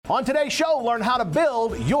On today's show, learn how to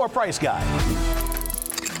build your price guide.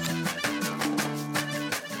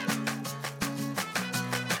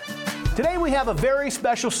 Today we have a very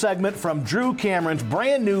special segment from Drew Cameron's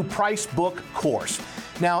brand new Price Book course.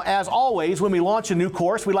 Now, as always, when we launch a new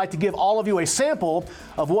course, we like to give all of you a sample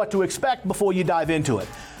of what to expect before you dive into it.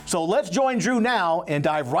 So let's join Drew now and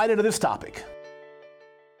dive right into this topic.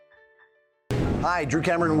 Hi, Drew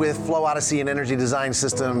Cameron with Flow Odyssey and Energy Design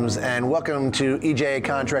Systems, and welcome to EJA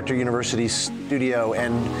Contractor University Studio.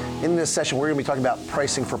 And in this session, we're going to be talking about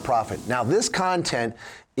pricing for profit. Now, this content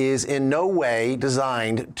is in no way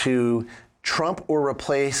designed to trump or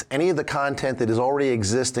replace any of the content that is already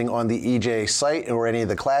existing on the EJA site or any of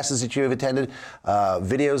the classes that you have attended,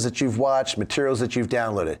 videos that you've watched, materials that you've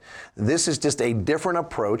downloaded. This is just a different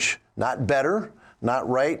approach, not better, not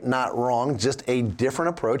right, not wrong, just a different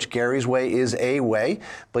approach. Gary's way is a way,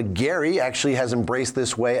 but Gary actually has embraced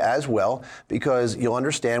this way as well, because you'll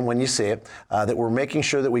understand when you see it that we're making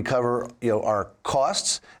sure that we cover our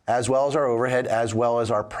costs as well as our overhead, as well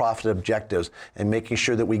as our profit objectives, and making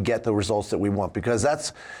sure that we get the results that we want, because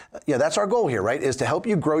that's our goal here, right? Is to help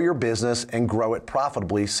you grow your business and grow it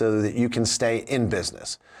profitably so that you can stay in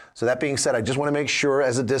business. So that being said, I just want to make sure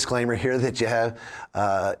as a disclaimer here that you have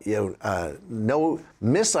no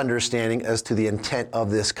misunderstanding as to the intent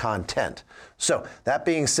of this content. So that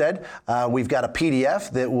being said, we've got a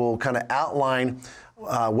PDF that will kind of outline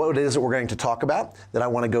what it is that we're going to talk about that I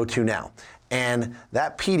want to go to now. And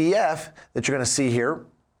that PDF that you're going to see here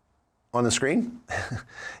on the screen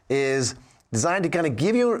is designed to kind of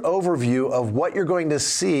give you an overview of what you're going to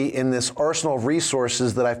see in this arsenal of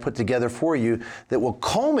resources that I've put together for you that will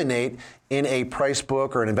culminate in a price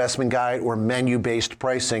book or an investment guide or menu-based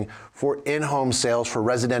pricing for in-home sales for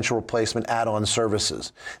residential replacement add-on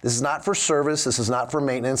services. This is not for service, this is not for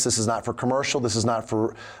maintenance, this is not for commercial, this is not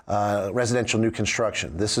for residential new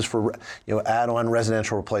construction. This is for add-on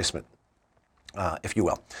residential replacement. If you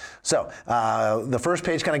will. So the first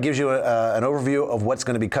page kind of gives you an overview of what's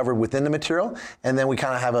going to be covered within the material, and then we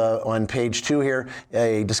kind of have on page 2 here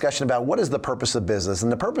a discussion about what is the purpose of business.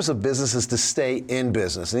 And the purpose of business is to stay in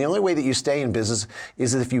business. And the only way that you stay in business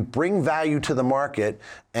is if you bring value to the market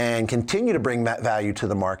and continue to bring that value to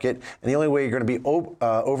the market. And the only way you're going to be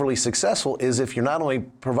overly successful is if you're not only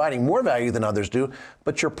providing more value than others do,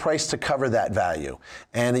 but you're priced to cover that value.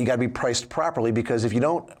 And you got to be priced properly, because if you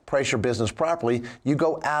don't price your business properly, you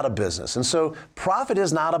go out of business. And so profit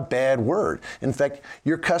is not a bad word. In fact,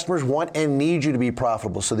 your customers want and need you to be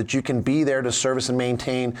profitable so that you can be there to service and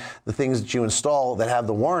maintain the things that you install that have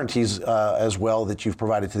the warranties as well that you've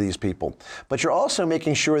provided to these people. But you're also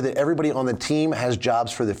making sure that everybody on the team has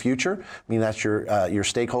jobs for the future. I mean, that's your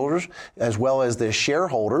stakeholders, as well as the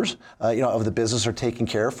shareholders of the business are taken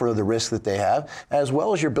care of for the risk that they have, as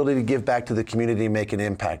well as your ability to give back to the community and make an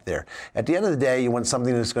impact there. At the end of the day, you want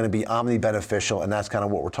something that's going to be omni-beneficial, and that's kind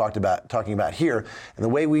of what we're talking about here. And the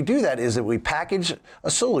way we do that is that we package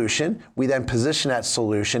a solution, we then position that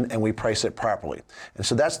solution, and we price it properly. And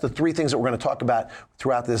so that's the 3 things that we're going to talk about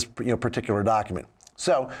throughout this particular document.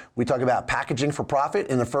 So we talk about packaging for profit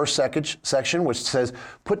in the first section, which says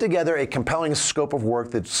put together a compelling scope of work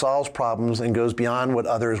that solves problems and goes beyond what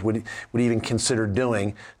others would even consider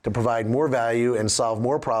doing to provide more value and solve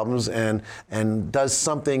more problems and does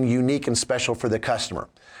something unique and special for the customer.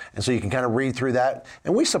 And so you can kind of read through that.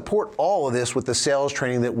 And we support all of this with the sales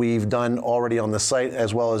training that we've done already on the site,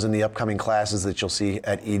 as well as in the upcoming classes that you'll see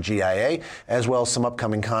at EJIA, as well as some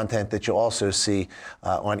upcoming content that you'll also see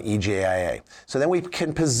on EJIA. So then we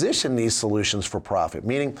can position these solutions for profit,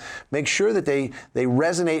 meaning make sure that they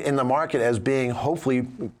resonate in the market as being hopefully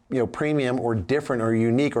premium or different or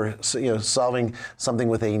unique, or solving something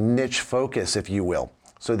with a niche focus, if you will,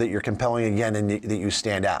 so that you're compelling again and that you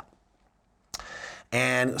stand out.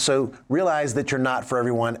 And so realize that you're not for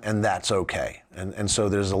everyone, and that's okay. And so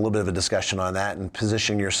there's a little bit of a discussion on that and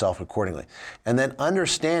position yourself accordingly. And then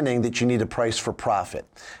understanding that you need to price for profit.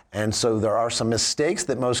 And so there are some mistakes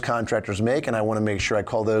that most contractors make, and I want to make sure I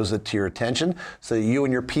call those to your attention so that you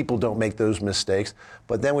and your people don't make those mistakes.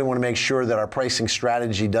 But then we want to make sure that our pricing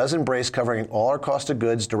strategy does embrace covering all our cost of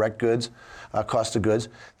goods, direct goods, cost of goods.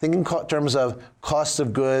 Think in terms of costs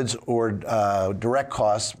of goods or direct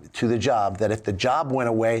costs to the job, that if the job went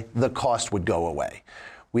away, the cost would go away.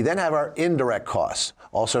 We then have our indirect costs,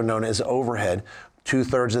 also known as overhead,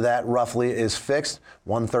 2/3 of that roughly is fixed.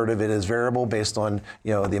 1/3 of it is variable based on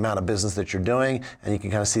the amount of business that you're doing, and you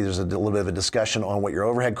can kind of see there's a little bit of a discussion on what your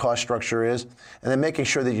overhead cost structure is, and then making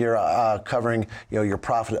sure that you're covering your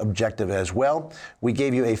profit objective as well. We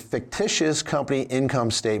gave you a fictitious company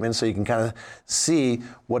income statement so you can kind of see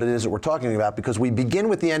what it is that we're talking about, because we begin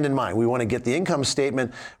with the end in mind. We want to get the income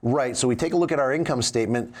statement right. So we take a look at our income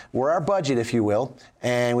statement, or our budget, if you will,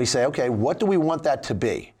 and we say, okay, what do we want that to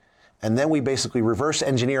be? And then we basically reverse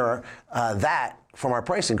engineer that from our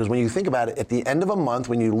pricing. Because when you think about it, at the end of a month,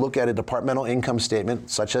 when you look at a departmental income statement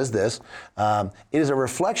such as this, it is a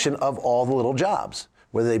reflection of all the little jobs,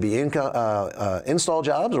 whether they be install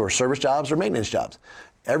jobs or service jobs or maintenance jobs.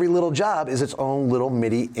 Every little job is its own little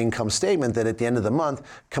MIDI income statement that at the end of the month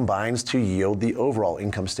combines to yield the overall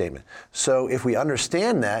income statement. So if we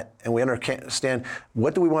understand that, and we understand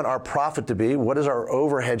what do we want our profit to be, what is our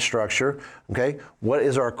overhead structure, okay, what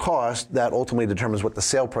is our cost, that ultimately determines what the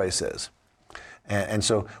sale price is. And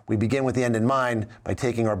so we begin with the end in mind by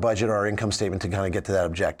taking our budget or our income statement to kind of get to that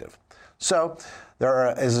objective. So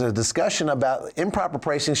there is a discussion about improper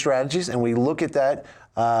pricing strategies, and we look at that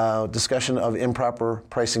discussion of improper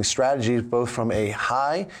pricing strategies both from a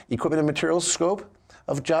high equipment and materials scope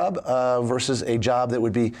of job versus a job that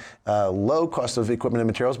would be low cost of equipment and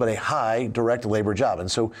materials, but a high direct labor job.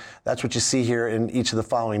 And so that's what you see here in each of the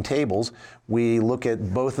following tables. We look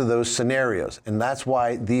at both of those scenarios, and that's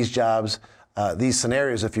why these jobs, these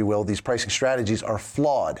scenarios, if you will, these pricing strategies are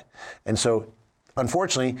flawed. And so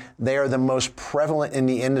unfortunately, they are the most prevalent in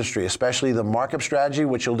the industry, especially the markup strategy,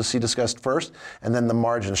 which you'll see discussed first, and then the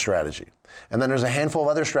margin strategy. And then there's a handful of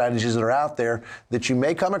other strategies that are out there that you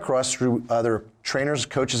may come across through other trainers,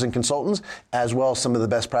 coaches, and consultants, as well as some of the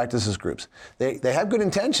best practices groups. They have good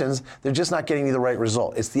intentions, they're just not getting you the right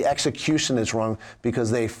result. It's the execution that's wrong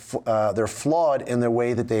because they're flawed in their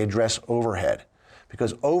way that they address overhead.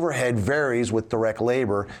 Because overhead varies with direct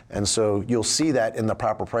labor, and so you'll see that in the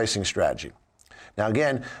proper pricing strategy. Now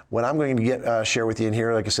again, what I'm going to share with you in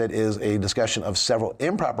here, like I said, is a discussion of several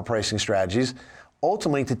improper pricing strategies,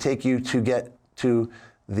 ultimately to take you to get to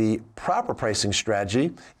the proper pricing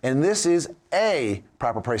strategy. And this is a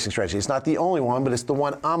proper pricing strategy. It's not the only one, but it's the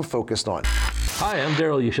one I'm focused on. Hi, I'm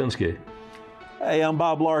Daryl Yashinsky. Hey, I'm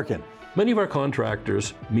Bob Larkin. Many of our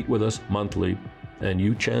contractors meet with us monthly, and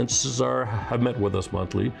you, chances are, have met with us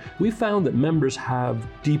monthly. We found that members have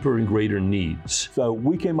deeper and greater needs. So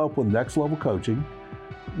we came up with Next Level Coaching,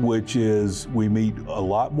 which is we meet a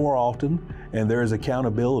lot more often, and there is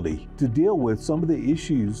accountability to deal with some of the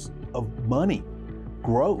issues of money,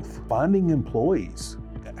 growth, finding employees,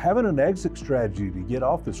 having an exit strategy to get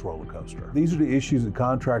off this roller coaster. These are the issues that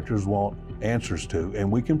contractors want answers to, and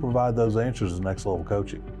we can provide those answers in Next Level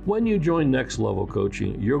Coaching. When you join Next Level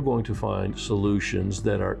Coaching, you're going to find solutions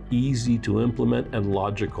that are easy to implement and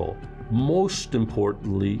logical. Most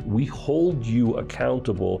importantly, we hold you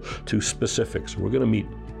accountable to specifics. We're going to meet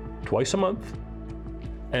twice a month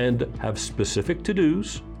and have specific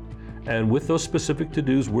to-dos. And with those specific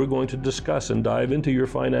to-dos, we're going to discuss and dive into your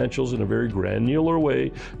financials in a very granular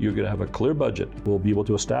way. You're going to have a clear budget. We'll be able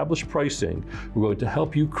to establish pricing. We're going to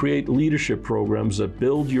help you create leadership programs that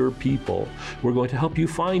build your people. We're going to help you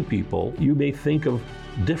find people. You may think of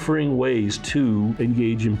differing ways to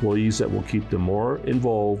engage employees that will keep them more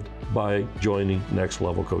involved by joining Next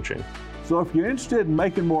Level Coaching. So if you're interested in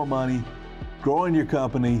making more money, growing your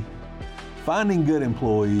company, finding good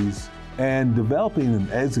employees, and developing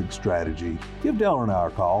an exit strategy, give Daryl and I a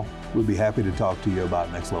call. We'd be happy to talk to you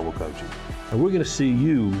about Next Level Coaching. And we're going to see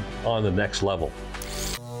you on the next level.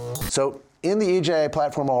 So in the EJIA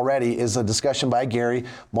platform already is a discussion by Gary,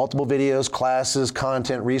 multiple videos, classes,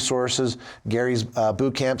 content, resources, Gary's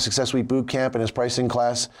boot camp, Success Week boot camp, and his pricing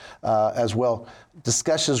class as well.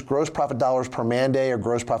 Discusses gross profit dollars per man day or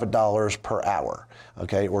gross profit dollars per hour,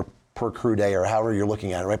 okay, or per crew day, or however you're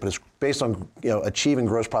looking at it, right? But it's based on achieving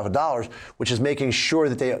gross profit dollars, which is making sure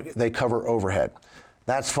that they cover overhead.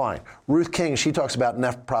 That's fine. Ruth King, she talks about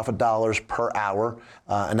net profit dollars per hour,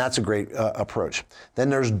 and that's a great approach. Then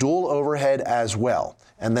there's dual overhead as well,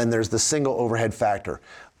 and then there's the single overhead factor.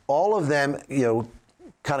 All of them,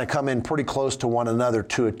 kind of come in pretty close to one another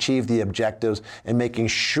to achieve the objectives and making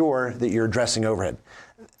sure that you're addressing overhead.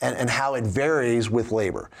 And how it varies with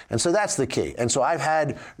labor. And so that's the key. And so I've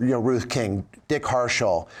had Ruth King, Dick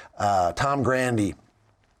Harshaw, Tom Grandy,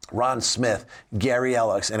 Ron Smith, Gary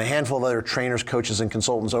Ellicks, and a handful of other trainers, coaches, and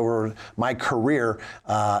consultants over my career,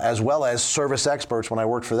 as well as Service Experts when I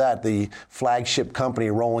worked for that, the flagship company,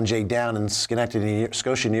 Roland J. Down in Schenectady,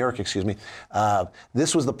 Scotia, New York, excuse me.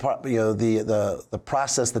 This was the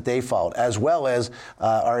process that they followed, as well as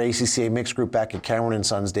our ACCA mixed group back at Cameron &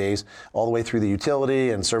 Sons days, all the way through the utility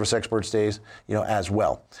and Service Experts days, as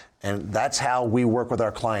well. And that's how we work with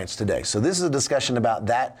our clients today. So this is a discussion about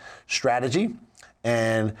that strategy.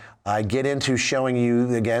 And I get into showing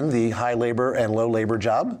you, again, the high labor and low labor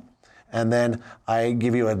job. And then I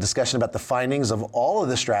give you a discussion about the findings of all of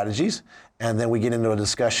the strategies. And then we get into a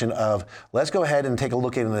discussion of, let's go ahead and take a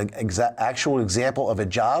look at an actual example of a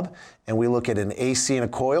job. And we look at an AC and a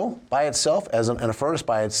coil by itself, and a furnace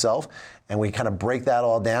by itself. And we kind of break that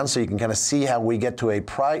all down so you can kind of see how we get to a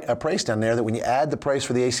price down there that when you add the price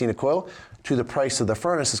for the AC and a coil to the price of the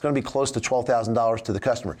furnace, it's going to be close to $12,000 to the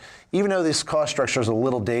customer. Even though this cost structure is a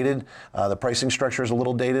little dated, the pricing structure is a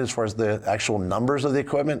little dated as far as the actual numbers of the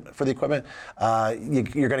equipment,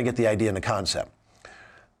 you're going to get the idea and the concept.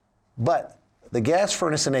 But the gas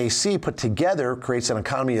furnace and AC put together creates an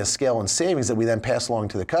economy of scale and savings that we then pass along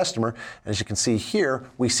to the customer. And as you can see here,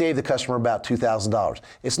 we save the customer about $2,000.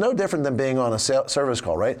 It's no different than being on a service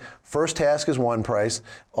call, right? First task is one price.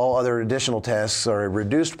 All other additional tasks are a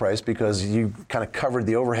reduced price because you kind of covered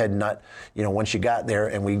the overhead nut, once you got there,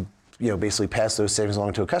 and we basically pass those savings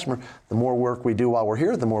along to a customer. The more work we do while we're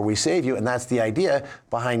here, the more we save you. And that's the idea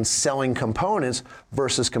behind selling components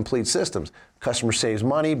versus complete systems. Customer saves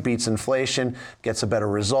money, beats inflation, gets a better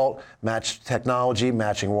result, matched technology,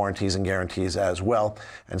 matching warranties and guarantees as well.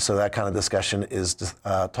 And so that kind of discussion is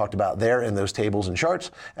talked about there in those tables and charts,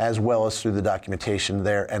 as well as through the documentation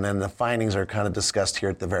there. And then the findings are kind of discussed here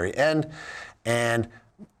at the very end. And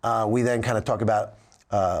we then kind of talk about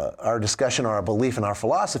our discussion, our belief, and our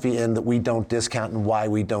philosophy in that we don't discount and why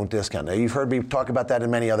we don't discount. Now, you've heard me talk about that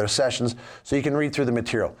in many other sessions, so you can read through the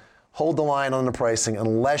material. Hold the line on the pricing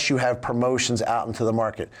unless you have promotions out into the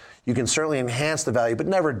market. You can certainly enhance the value, but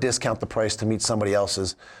never discount the price to meet somebody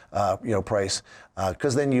else's price,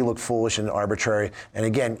 because then you look foolish and arbitrary. And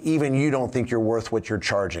again, even you don't think you're worth what you're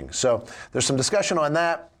charging. So there's some discussion on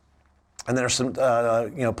that. And there's some,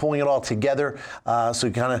 pulling it all together. So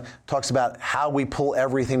it kind of talks about how we pull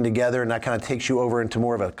everything together, and that kind of takes you over into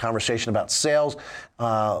more of a conversation about sales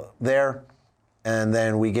there. And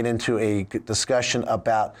then we get into a discussion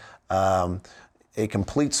about a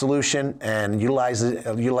complete solution and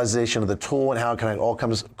utilization of the tool and how it kind of all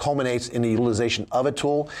culminates in the utilization of a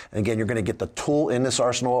tool. And again, you're going to get the tool in this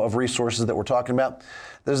arsenal of resources that we're talking about.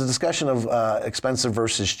 There's a discussion of expensive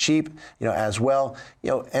versus cheap, as well.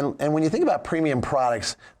 And when you think about premium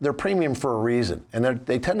products, they're premium for a reason, and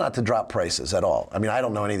they tend not to drop prices at all. I mean, I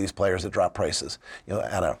don't know any of these players that drop prices.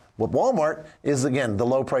 What Walmart is, again, the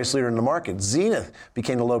low price leader in the market. Zenith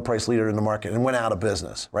became the low price leader in the market and went out of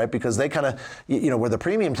business, right? Because they kind of, were the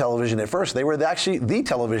premium television at first. They were actually the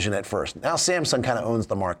television at first. Now Samsung kind of owns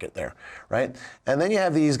the market there, right? And then you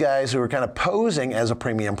have these guys who are kind of posing as a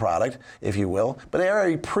premium product, if you will, but they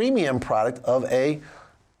are a premium product of a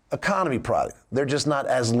economy product. They're just not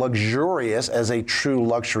as luxurious as a true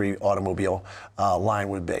luxury automobile line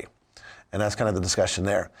would be. And that's kind of the discussion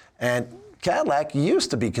there. And Cadillac used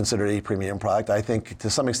to be considered a premium product. I think to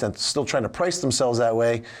some extent still trying to price themselves that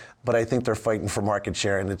way, but I think they're fighting for market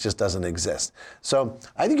share and it just doesn't exist. So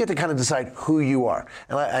I think you have to kind of decide who you are.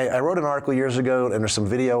 And I wrote an article years ago, and there's some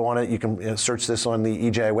video on it. You can search this on the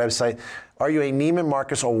EJI website. Are you a Neiman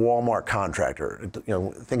Marcus or Walmart contractor?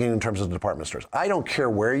 Thinking in terms of department stores. I don't care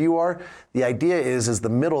where you are. The idea is the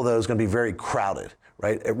middle of those is going to be very crowded,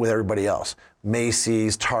 right, with everybody else.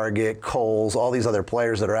 Macy's, Target, Kohl's, all these other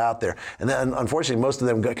players that are out there. And then, unfortunately, most of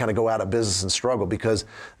them kind of go out of business and struggle because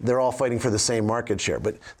they're all fighting for the same market share.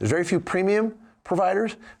 But there's very few premium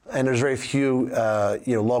providers, and there's very few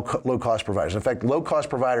low-cost providers. In fact,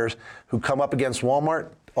 low-cost providers who come up against Walmart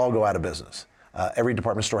all go out of business. Every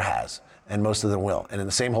department store has, and most of them will. And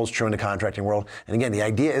the same holds true in the contracting world. And again, the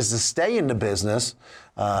idea is to stay in the business,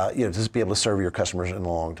 just be able to serve your customers in the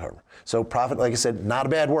long term. So profit, like I said, not a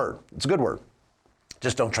bad word. It's a good word.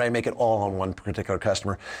 Just don't try and make it all on one particular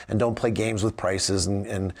customer, and don't play games with prices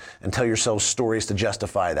and tell yourselves stories to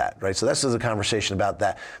justify that, right? So this is a conversation about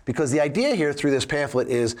that, because the idea here through this pamphlet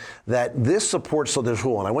is that this supports the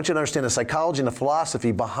tool, and I want you to understand the psychology and the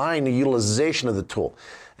philosophy behind the utilization of the tool.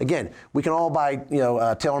 Again, we can all buy,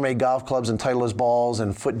 TaylorMade golf clubs and Titleist balls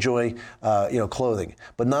and FootJoy, clothing,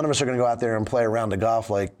 but none of us are going to go out there and play around the golf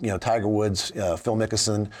like, Tiger Woods, Phil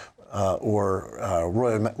Mickelson, or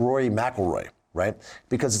Rory McIlroy. right?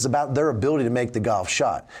 Because it's about their ability to make the golf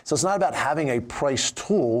shot. So it's not about having a price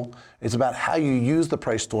tool, it's about how you use the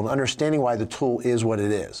price tool and understanding why the tool is what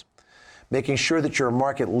it is. Making sure that you're a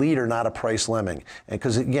market leader, not a price lemming. And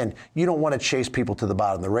because again, you don't want to chase people to the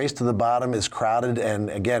bottom. The race to the bottom is crowded, and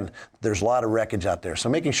again, there's a lot of wreckage out there. So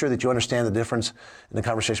making sure that you understand the difference in the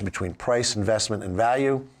conversation between price, investment, and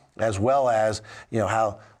value, as well as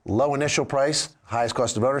how low initial price, highest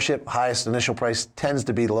cost of ownership, highest initial price tends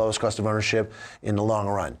to be the lowest cost of ownership in the long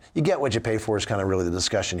run. You get what you pay for is kind of really the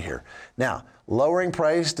discussion here. Now, lowering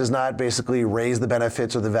price does not basically raise the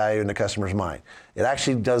benefits or the value in the customer's mind. It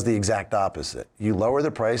actually does the exact opposite. You lower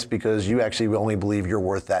the price because you actually only believe you're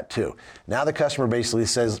worth that too. Now the customer basically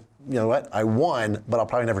says, you know what, I won, but I'll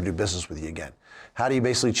probably never do business with you again. How do you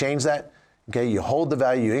basically change that? Okay, you hold the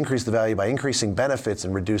value, you increase the value by increasing benefits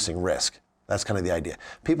and reducing risk. That's kind of the idea.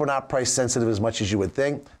 People are not price sensitive as much as you would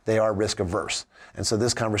think. They are risk averse. And so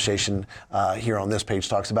this conversation here on this page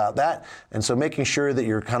talks about that. And so making sure that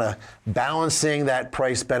you're kind of balancing that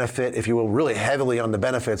price benefit, if you will, really heavily on the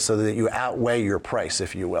benefits so that you outweigh your price,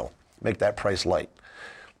 if you will. Make that price light.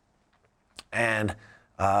 And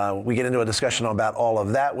we get into a discussion about all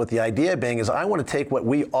of that, with the idea being is I want to take what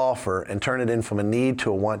we offer and turn it in from a need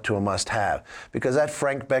to a want to a must-have. Because that's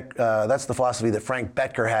the philosophy that Frank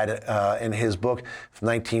Bettger had in his book from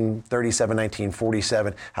 1937,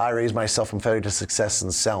 1947, How I Raised Myself from Failure to Success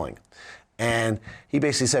in Selling. And he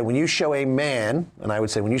basically said, when you show a man, and I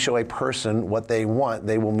would say when you show a person what they want,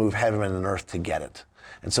 they will move heaven and earth to get it.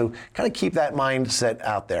 And so kind of keep that mindset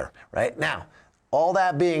out there, right? Now, all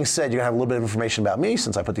that being said, you're going to have a little bit of information about me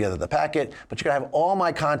since I put together the packet, but you're going to have all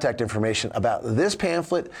my contact information about this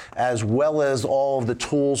pamphlet as well as all of the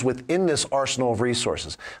tools within this arsenal of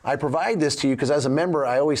resources. I provide this to you because as a member,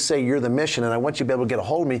 I always say you're the mission, and I want you to be able to get a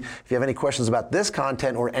hold of me if you have any questions about this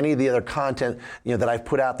content or any of the other content that I've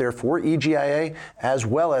put out there for EGIA, as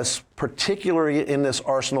well as particularly in this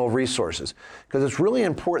arsenal of resources. Because it's really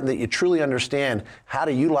important that you truly understand how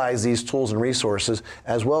to utilize these tools and resources,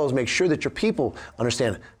 as well as make sure that your people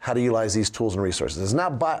understand how to utilize these tools and resources. It's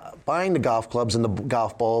not buying the golf clubs and the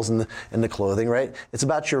golf balls and the clothing, right? It's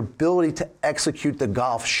about your ability to execute the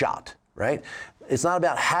golf shot, right? It's not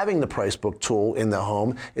about having the price book tool in the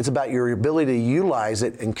home. It's about your ability to utilize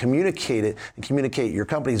it and communicate your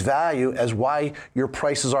company's value as why your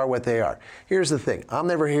prices are what they are. Here's the thing. I'm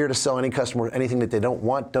never here to sell any customer anything that they don't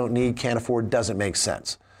want, don't need, can't afford, doesn't make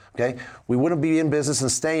sense. Okay? We wouldn't be in business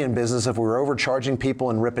and stay in business if we were overcharging people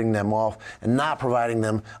and ripping them off and not providing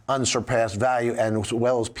them unsurpassed value and as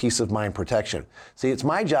well as peace of mind protection. See, it's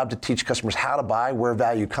my job to teach customers how to buy, where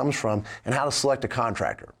value comes from, and how to select a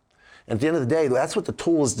contractor. And at the end of the day, that's what the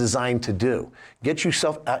tool is designed to do. Get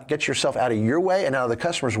yourself out of your way and out of the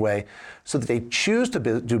customer's way so that they choose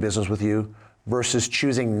to do business with you versus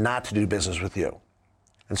choosing not to do business with you.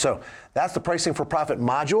 And so that's the Pricing for Profit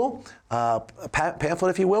module,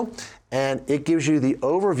 pamphlet, if you will, and it gives you the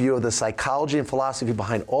overview of the psychology and philosophy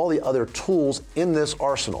behind all the other tools in this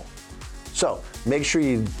arsenal. So make sure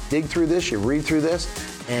you dig through this, you read through this,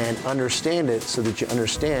 and understand it so that you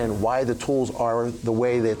understand why the tools are the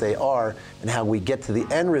way that they are and how we get to the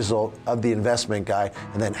end result of the investment guide,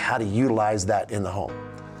 and then how to utilize that in the home.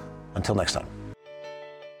 Until next time.